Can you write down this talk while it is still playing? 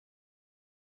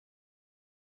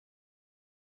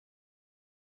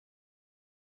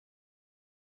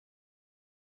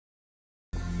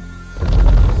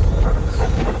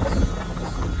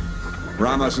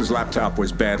Ramos's laptop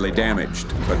was badly damaged,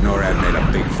 but NORAD made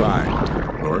a big find.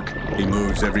 Rourke? He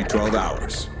moves every 12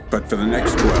 hours. But for the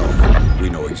next 12, we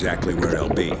know exactly where he'll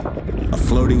be. A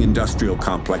floating industrial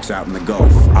complex out in the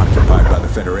Gulf, occupied by the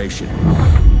Federation.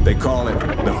 They call it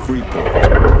the Freeport.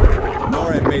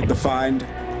 NORAD made the find,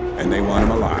 and they want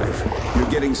him alive. You're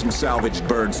getting some salvaged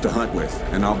birds to hunt with,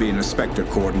 and I'll be an inspector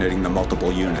coordinating the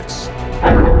multiple units.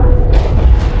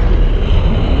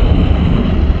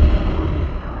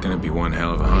 Gonna be one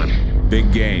hell of a hunt.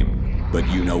 Big game, but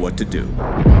you know what to do.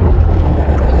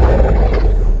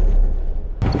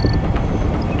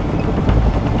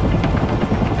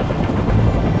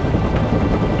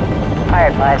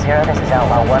 Fired 5-0, this is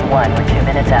Outlaw 1-1. We're 2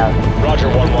 minutes out. Roger,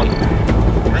 1-1.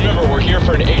 Remember, we're here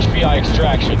for an HPI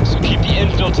extraction, so keep the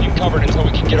infill team covered until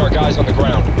we can get our guys on the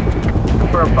ground.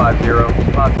 Confirm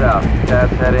 5-0. Spots out.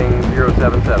 Stats heading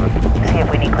 077. See if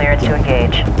we need clearance to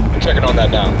engage. I'm checking on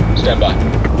that now. Stand by.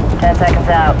 10 seconds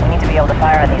out. We need to be able to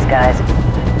fire on these guys.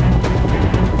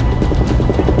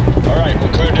 Alright,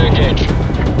 we're cleared to engage.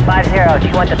 5-0, do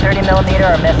you want the 30mm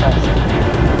or missiles?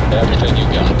 Everything you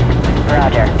got.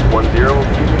 Roger. 1-0, we'll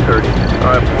keep it 30.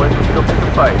 Alright, boys, let's go pick the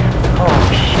fight.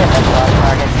 Holy shit, that's a lot of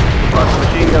targets. Lots of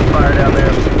machine gun fire down there.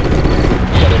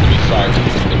 We got enemy fire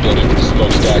coming from the building with the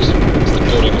smokestacks. It's the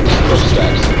building with the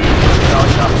smokestacks. Solid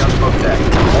copy on smokestack.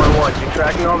 1-1, you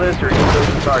tracking all this, or are you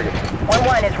losing the target?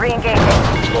 1-1 is re-engaging.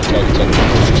 Smoke targets on the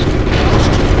rooftops.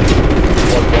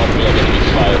 1-1, we have enemy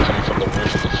fire coming from the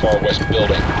roof of the far west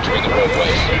building between the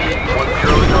roadways. 1-0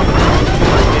 is on the roof.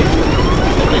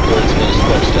 Enemy birds near the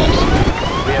smokestacks.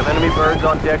 We have enemy birds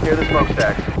on deck near the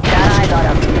smokestack. Got eyes on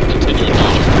them. Continue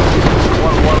engaging.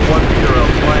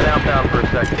 1-1-1-0, flying outbound for a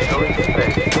second. Building some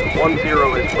space.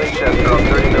 1-0 is Winchester on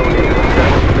 30mm.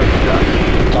 Setting up for the shot.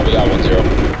 Copy that,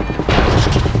 1-0.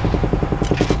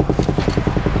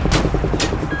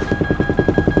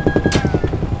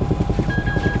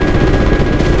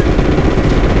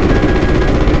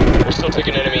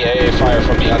 Taking enemy AA fire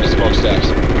from behind the smokestacks.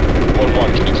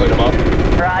 1-1, can you clean them up?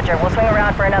 Roger, we'll swing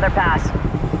around for another pass.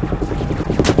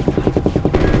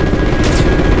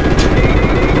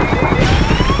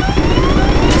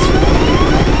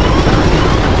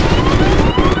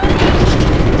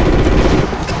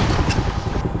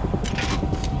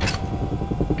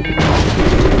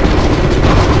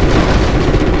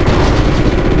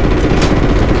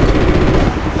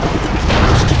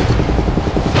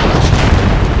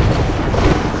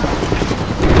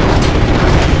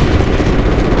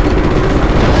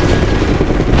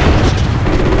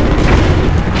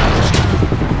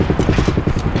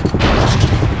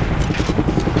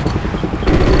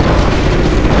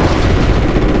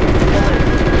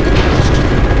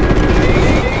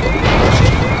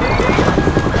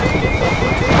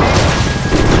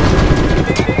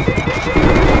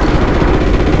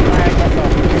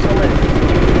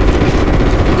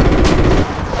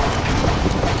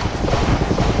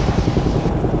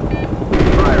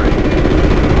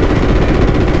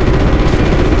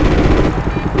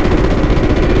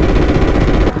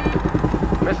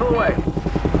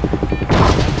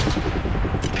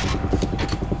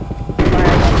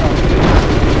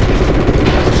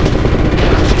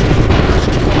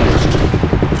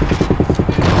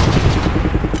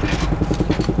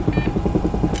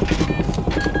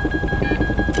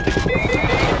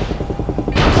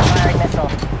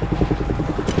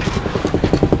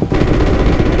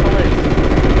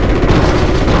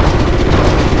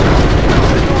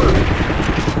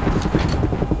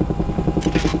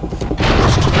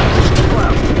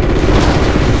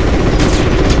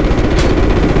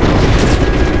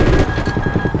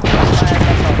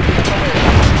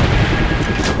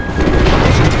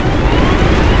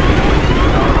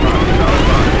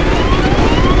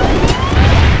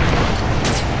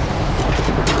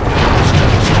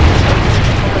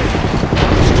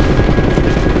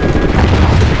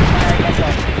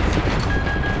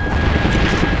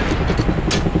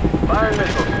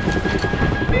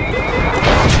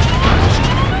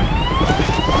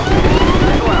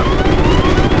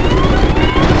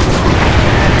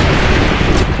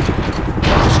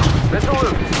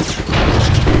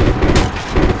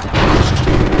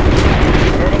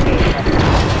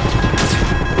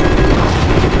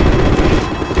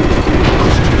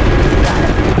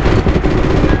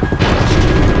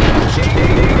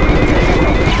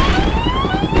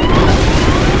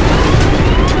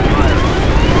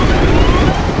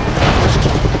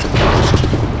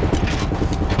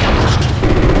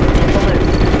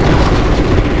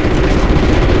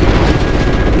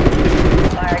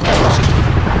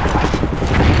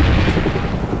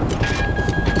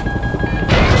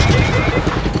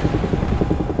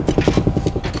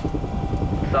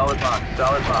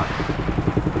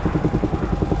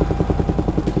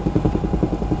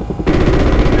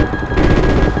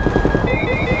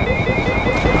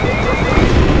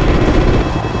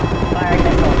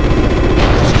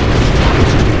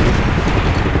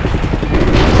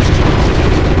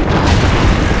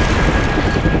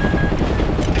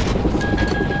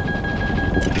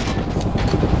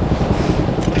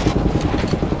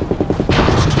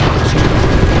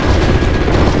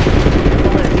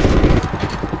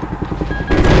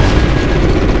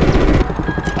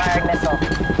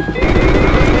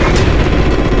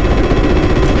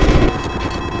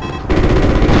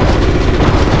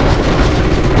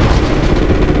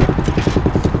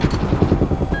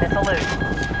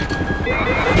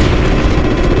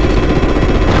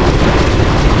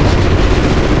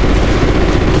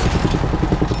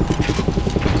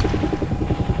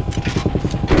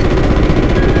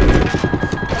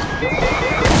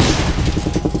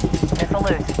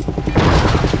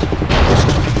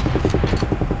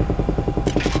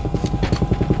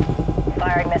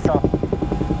 Firing missile.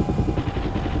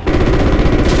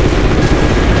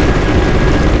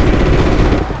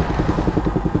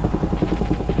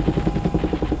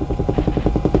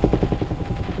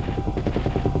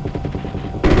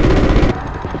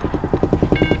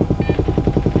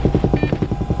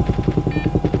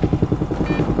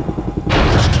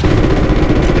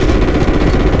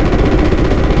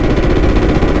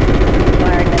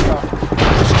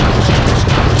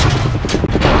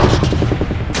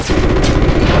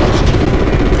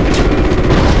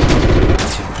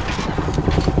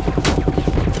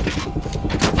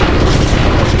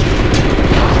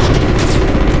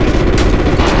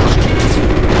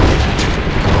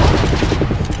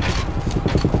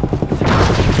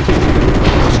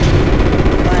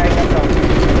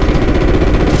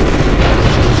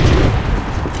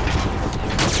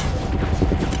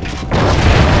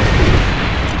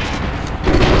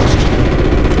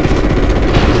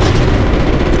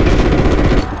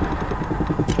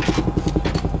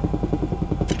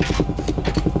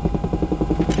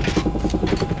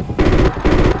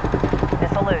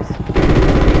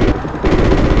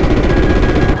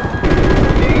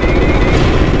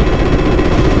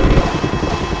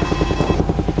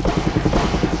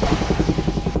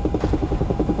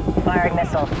 Firing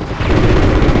missile.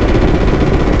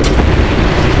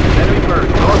 Enemy bird,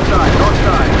 north side, north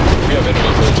side. We have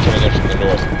enemy birds coming in from the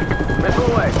north. Missile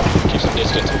away. Keep some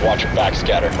distance and watch your back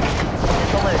scatter.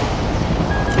 Missile loose.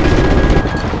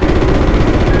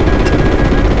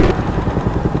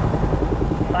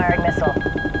 Firing missile.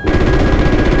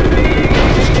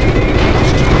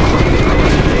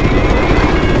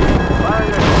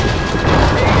 Firing missile.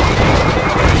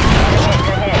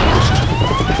 Good hit.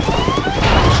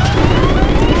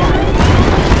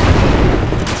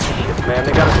 Shit, man,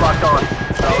 they got us locked on.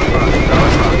 Solid run,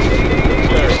 solid run.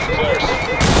 Flares, flares.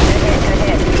 Good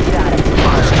hit. You got it.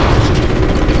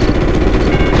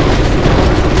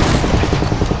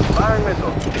 Firing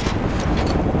missile.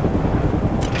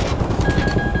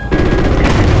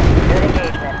 Good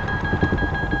engagement.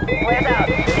 Flares out.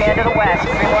 Scan to the west.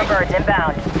 3 more birds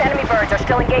inbound. Enemy birds are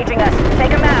still engaging us.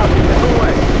 Take them out. Missile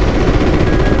away.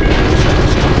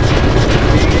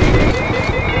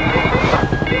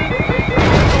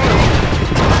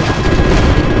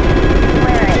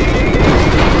 Flaring.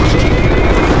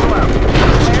 Missile out.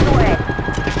 Flares away.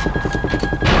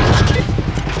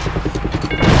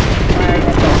 Firing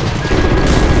missile.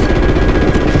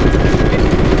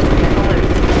 Missile loose.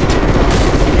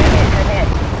 Good hit.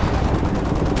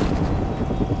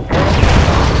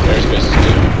 There's business to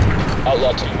do.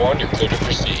 Outlaw 2-1, you're clear to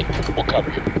proceed. We'll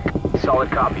cover you. Solid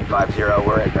copy, 5-0,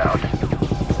 we're inbound.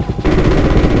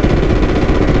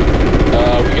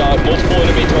 We got multiple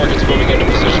enemy targets moving into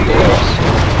position below us.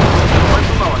 Where's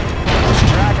the mowing?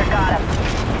 Roger, got him.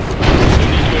 You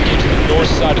need to engage the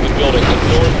north side of the building, the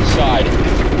north side.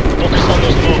 Focus on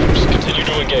those movers. Continue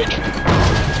to engage.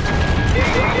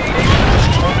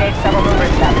 Engage several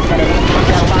movers in that vicinity.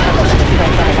 There are a lot of them that can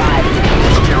still survive.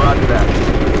 Okay, roger that.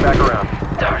 Get back around.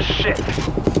 Ah, shit.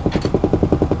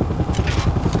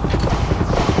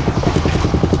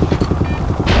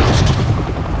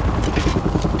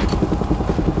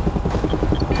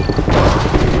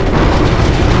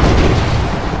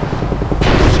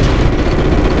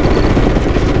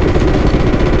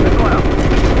 Missile out.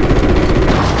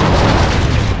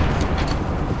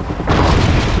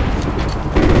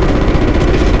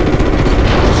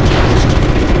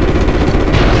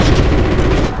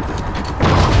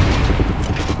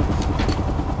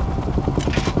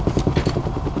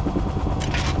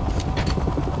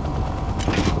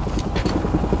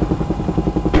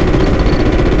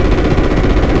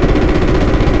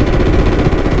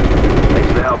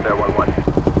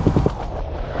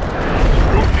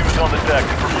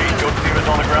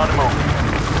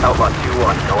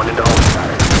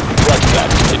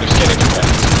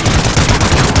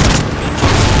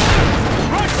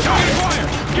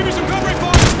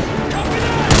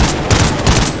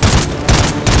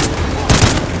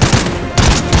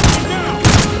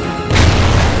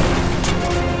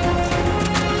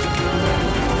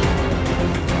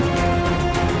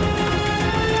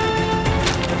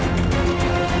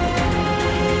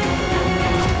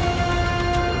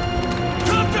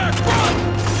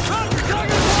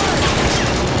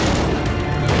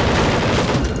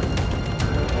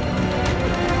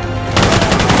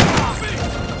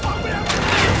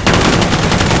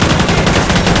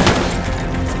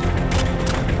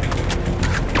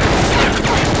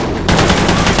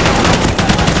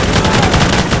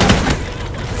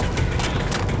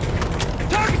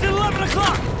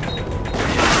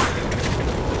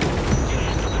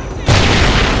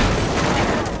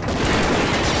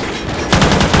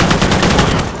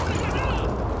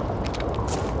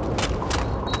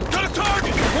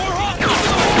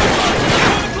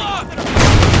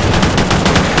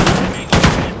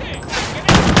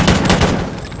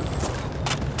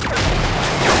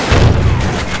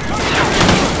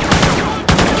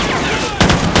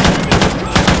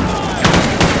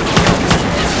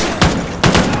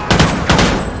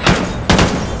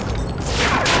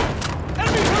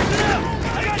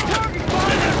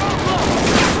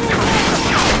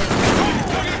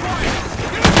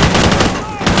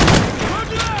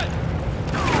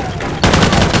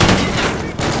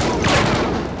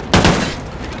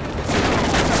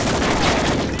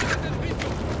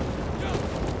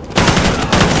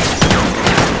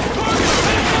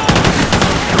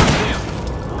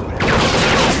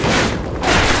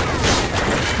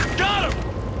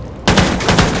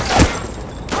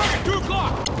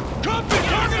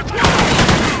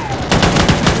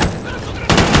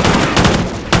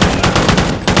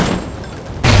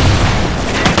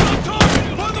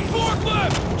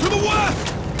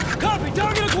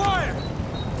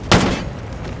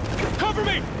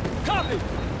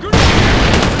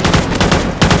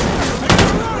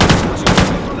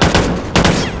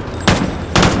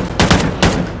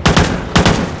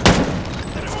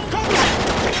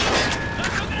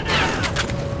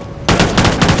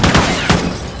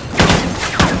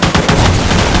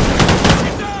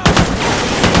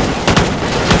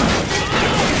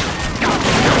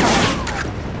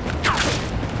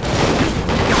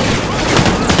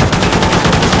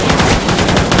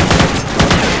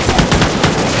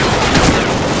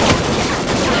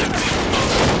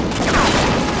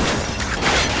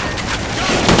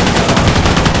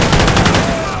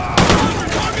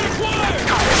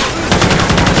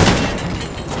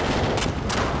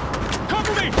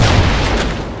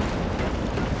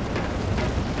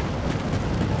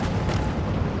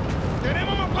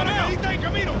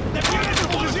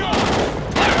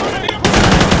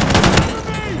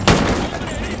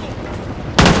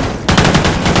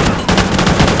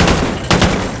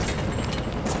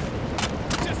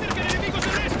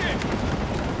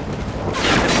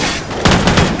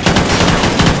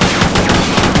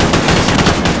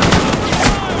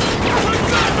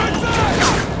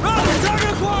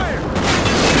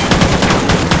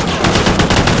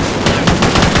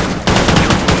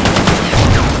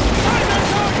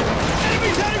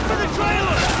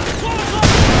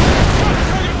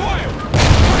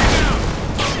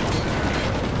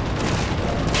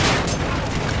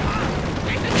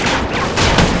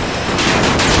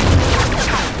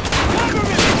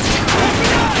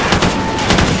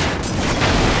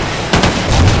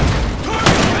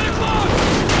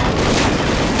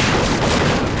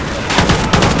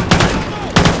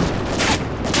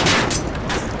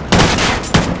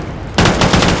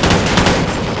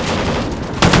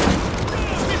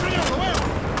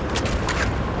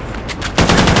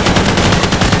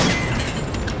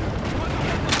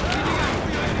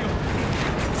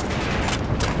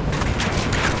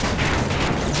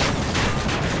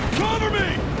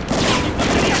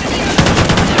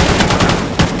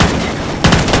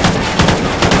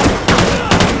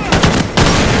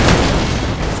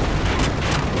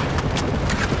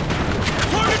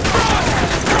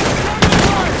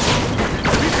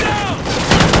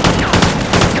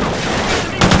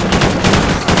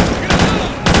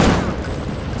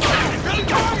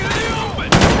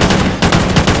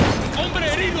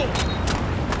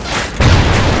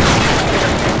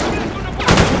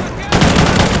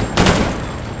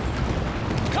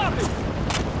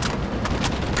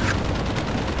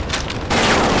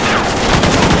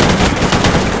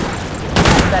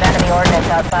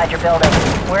 outside your building.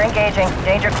 We're engaging.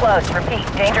 Danger close. Repeat,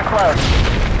 danger close.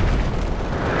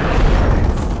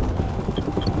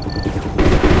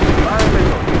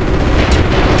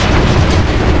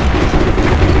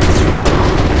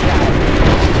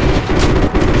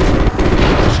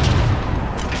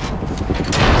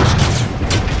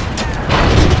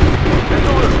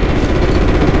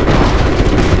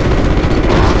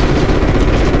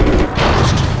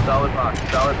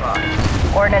 Solid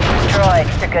box. Ordnance destroyed.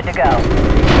 You're good to go.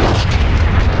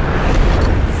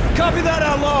 Copy that,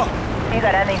 outlaw! You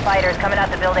got enemy fighters coming out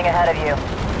the building ahead of you.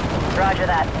 Roger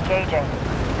that. Engaging.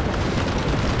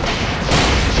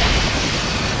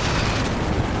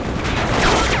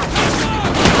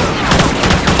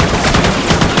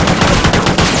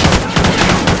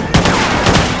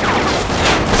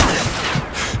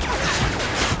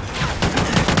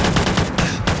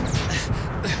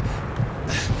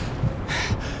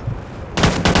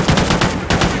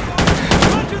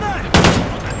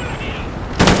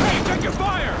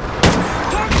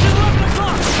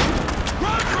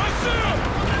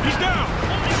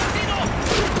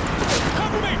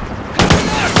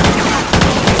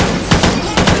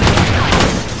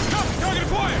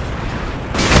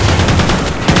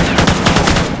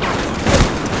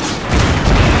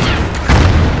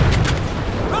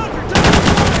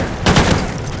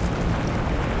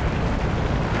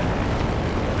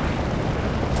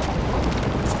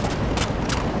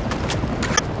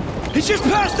 He's just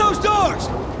past those doors!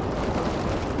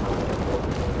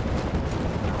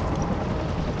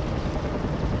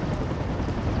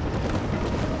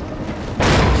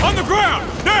 On the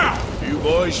ground, now! You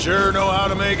boys sure know how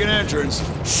to make an entrance.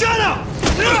 Shut up!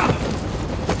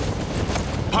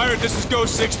 Pirate, this is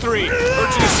Ghost 6-3.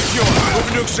 Merchant is secure.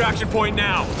 Moving to extraction point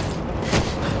now.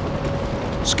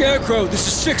 Scarecrow, this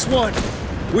is 6-1.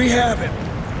 We have him.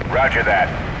 Roger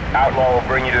that. Outlaw will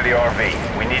bring you to the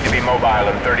RV. We need to be mobile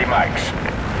in 30 mics.